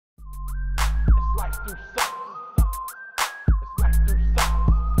Lifethrusocks. It's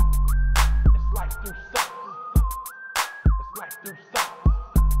Lifethrusocks. It's Lifethrusocks. It's Lifethrusocks.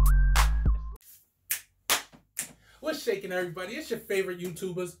 What's shaking, everybody? It's your favorite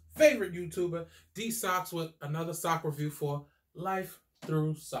YouTuber, D-Socks, with another sock review for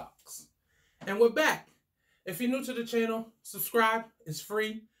Lifethrusocks. And we're back. If you're new to the channel, subscribe. It's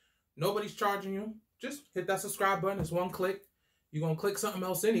free. Nobody's charging you. Just hit that subscribe button. It's one click. You're going to click something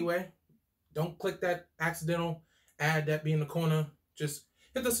else anyway. Don't click that accidental ad that be in the corner. Just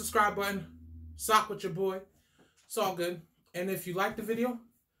hit the subscribe button. Sock with your boy. It's all good. And if you like the video,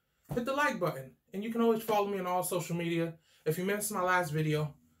 hit the like button. And you can always follow me on all social media. If you missed my last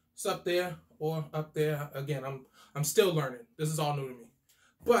video, it's up there or up there. Again, I'm still learning. This is all new to me.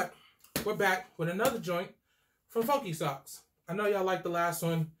 But we're back with another joint from Funky Socks. I know y'all liked the last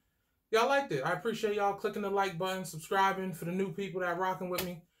one. Y'all liked it. I appreciate y'all clicking the like button, subscribing. For the new people that are rocking with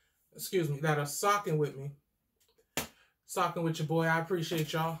me, that are socking with me. Socking with your boy. I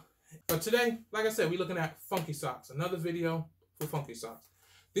appreciate y'all. But today, like I said, we're looking at Funky Socks. Another video for Funky Socks.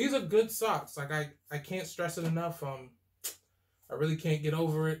 These are good socks. Like, I can't stress it enough. I really can't get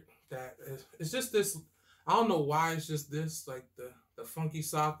over it. That it's just this. I don't know why it's just this. Like the funky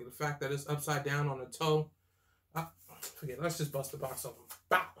sock, the fact that it's upside down on the toe. Forget it. Let's just bust the box open.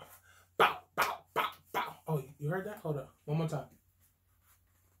 Bow, bow, bow, bow, bow. Oh, you heard that? Hold on. One more time.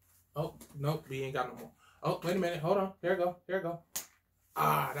 Oh, nope. We ain't got no more. Oh, wait a minute. Hold on. There we go. There we go.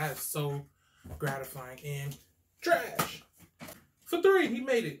 Ah, that is so gratifying. And trash. For 3, he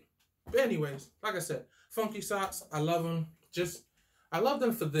made it. But anyways, like I said, Funky Socks, I love them. I love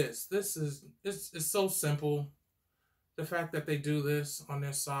them for this. It's so simple. The fact that they do this on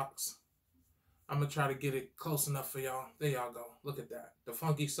their socks. I'm going to try to get it close enough for y'all. There y'all go. Look at that. The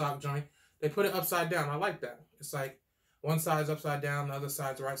funky sock joint. They put it upside down. I like that. It's like one side's upside down, the other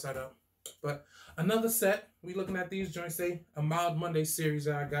side's right side up. But another set. We looking at these joints. A Mild Monday series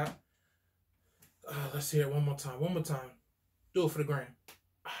that I got. Let's hear it one more time. One more time. Do it for the gram.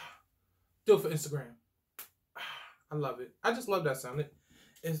 Do it for Instagram. I love it. I just love that sound.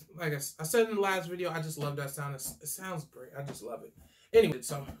 It's like I said in the last video, I just love that sound. It sounds great. I just love it. Anyway,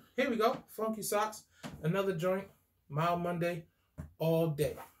 so here we go. Funky Socks. Another joint. Mild Monday all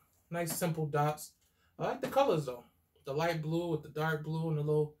day. Nice simple dots. I like the colors though. The light blue with the dark blue and the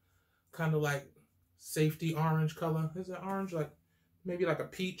little kind of like safety orange color. Is it orange? Like maybe like a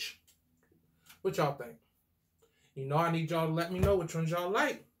peach. What y'all think? You know, I need y'all to let me know which ones y'all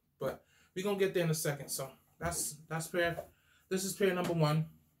like. But we're going to get there in a second. So that's pair. This is pair number 1.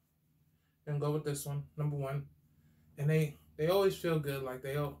 And go with this one, number 1. And they always feel good. Like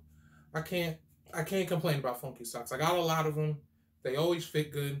I can't complain about Funky Socks. I got a lot of them. They always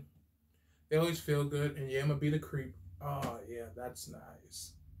fit good. They always feel good. And yeah, I'm going to be the creep. Oh, yeah, that's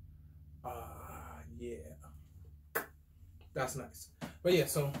nice. Yeah. That's nice. But yeah,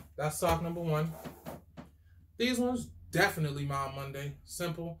 so that's sock number 1. These ones, definitely Mild Monday.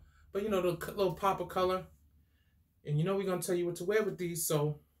 Simple. But, you know, the little pop of color. And, you know, we're going to tell you what to wear with these.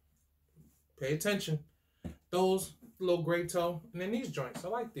 So, pay attention. Those, little gray toe. And then these joints. I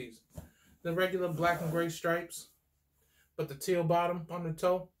like these. The regular black and gray stripes. But the teal bottom on the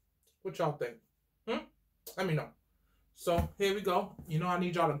toe. What y'all think? Let me know. So, here we go. You know, I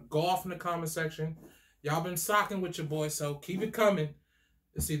need y'all to go off in the comment section. Y'all been socking with your boy. So, keep it coming.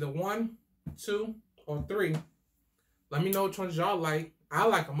 It's either 1, 2, or 3. Let me know which ones y'all like. I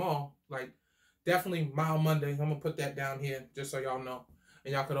like them all. Like, definitely Mild Monday. I'm going to put that down here just so y'all know.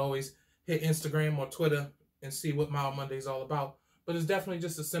 And y'all could always hit Instagram or Twitter and see what Mild Monday is all about. But it's definitely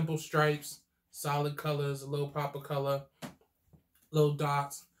just a simple stripes, solid colors, a little pop of color, little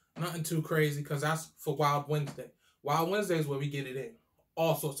dots. Nothing too crazy because that's for Wild Wednesday. Wild Wednesday is where we get it in.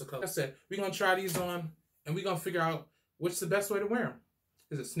 All sorts of colors. Like I said, we're going to try these on and we're going to figure out which is the best way to wear them.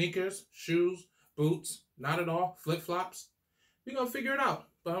 Is it sneakers, shoes, boots, not at all, flip-flops? We're going to figure it out.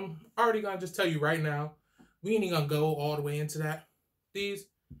 But I'm already going to just tell you right now, we ain't even going to go all the way into that. These,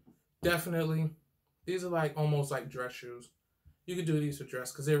 definitely, these are like almost like dress shoes. You can do these for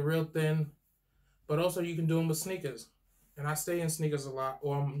dress because they're real thin. But also you can do them with sneakers. And I stay in sneakers a lot,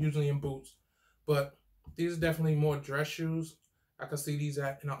 or I'm usually in boots. But these are definitely more dress shoes. I can see these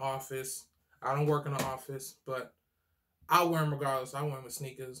in the office. I don't work in the office, but I'll wear them regardless. I wear them with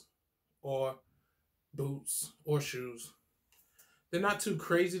sneakers or boots or shoes. They're not too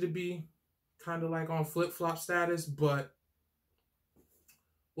crazy to be kind of like on flip-flop status, but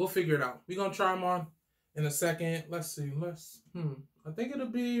we'll figure it out. We're going to try them on in a second. Let's see. I think it'll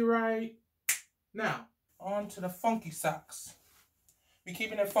be right now. On to the Funky Socks. We're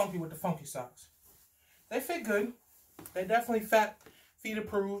keeping it funky with the Funky Socks. They fit good. They definitely fat feet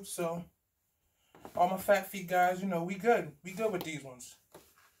approved, so All my fat feet guys, you know, we good. We good with these ones.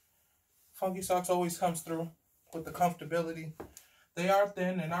 Funky Socks always comes through with the comfortability. They are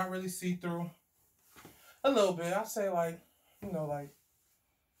thin. They're not really see-through. A little bit. I say like, you know, like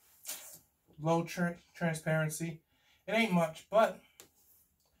low transparency. It ain't much, but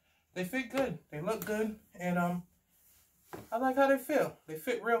they fit good. They look good. And I like how they feel. They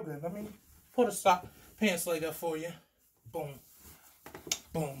fit real good. Let me put a pants leg up for you. Boom.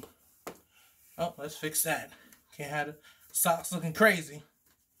 Boom. Oh, let's fix that. Can't have the socks looking crazy.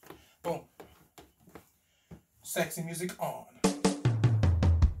 Boom. Sexy music on.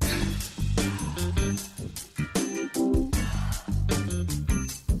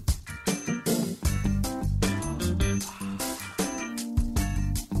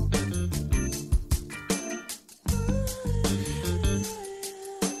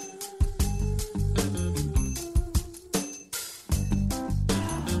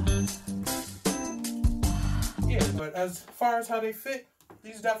 Yeah, but as far as how they fit,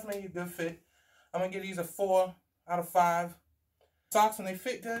 these definitely a good fit. I'm going to give these a 4 out of 5. Socks, when they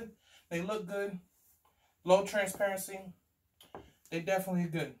fit good, they look good. Low transparency, they definitely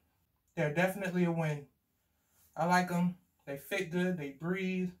good. They're definitely a win. I like them. They fit good. They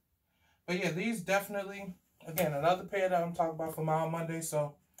breathe. But yeah, these definitely, again, another pair that I'm talking about for Mild Monday.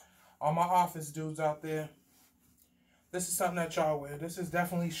 So all my office dudes out there, this is something that y'all wear. This is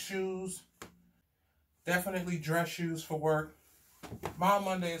definitely shoes. Definitely dress shoes for work. Mild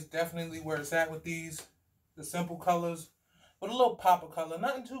Monday is definitely where it's at with these. The simple colors with a little pop of color.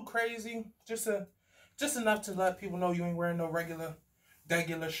 Nothing too crazy. Just enough to let people know you ain't wearing no regular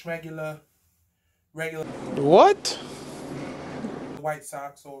What? white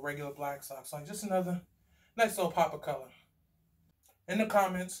socks or regular black socks. Like just another nice little pop of color. In the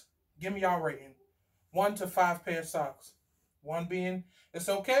comments, give me y'all rating. 1 to 5 pair of socks. 1 being it's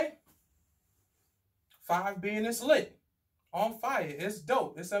okay. 5 being it's lit. On fire. It's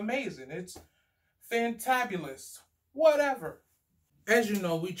dope. It's amazing. It's fantabulous. Whatever. As you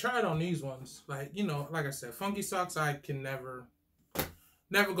know, we tried on these ones. Like, you know, like I said, Funky Socks, I can never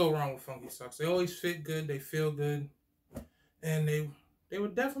go wrong with Funky Socks. They always fit good. They feel good. And they were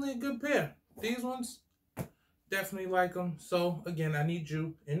definitely a good pair. These ones, definitely like them. So, again, I need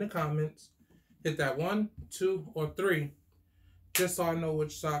you in the comments. Hit that 1, 2, or 3. Just so I know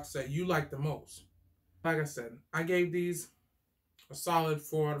which socks that you like the most. Like I said, I gave these a solid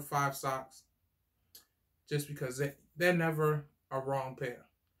 4 out of 5 socks. Just because they're never a wrong pair.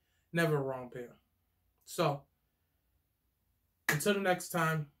 Never a wrong pair. So, until the next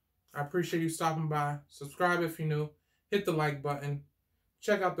time, I appreciate you stopping by. Subscribe if you're new. Hit the like button.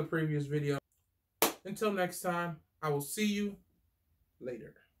 Check out the previous video. Until next time, I will see you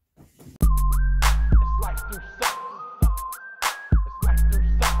later. It's Lifethrusocks.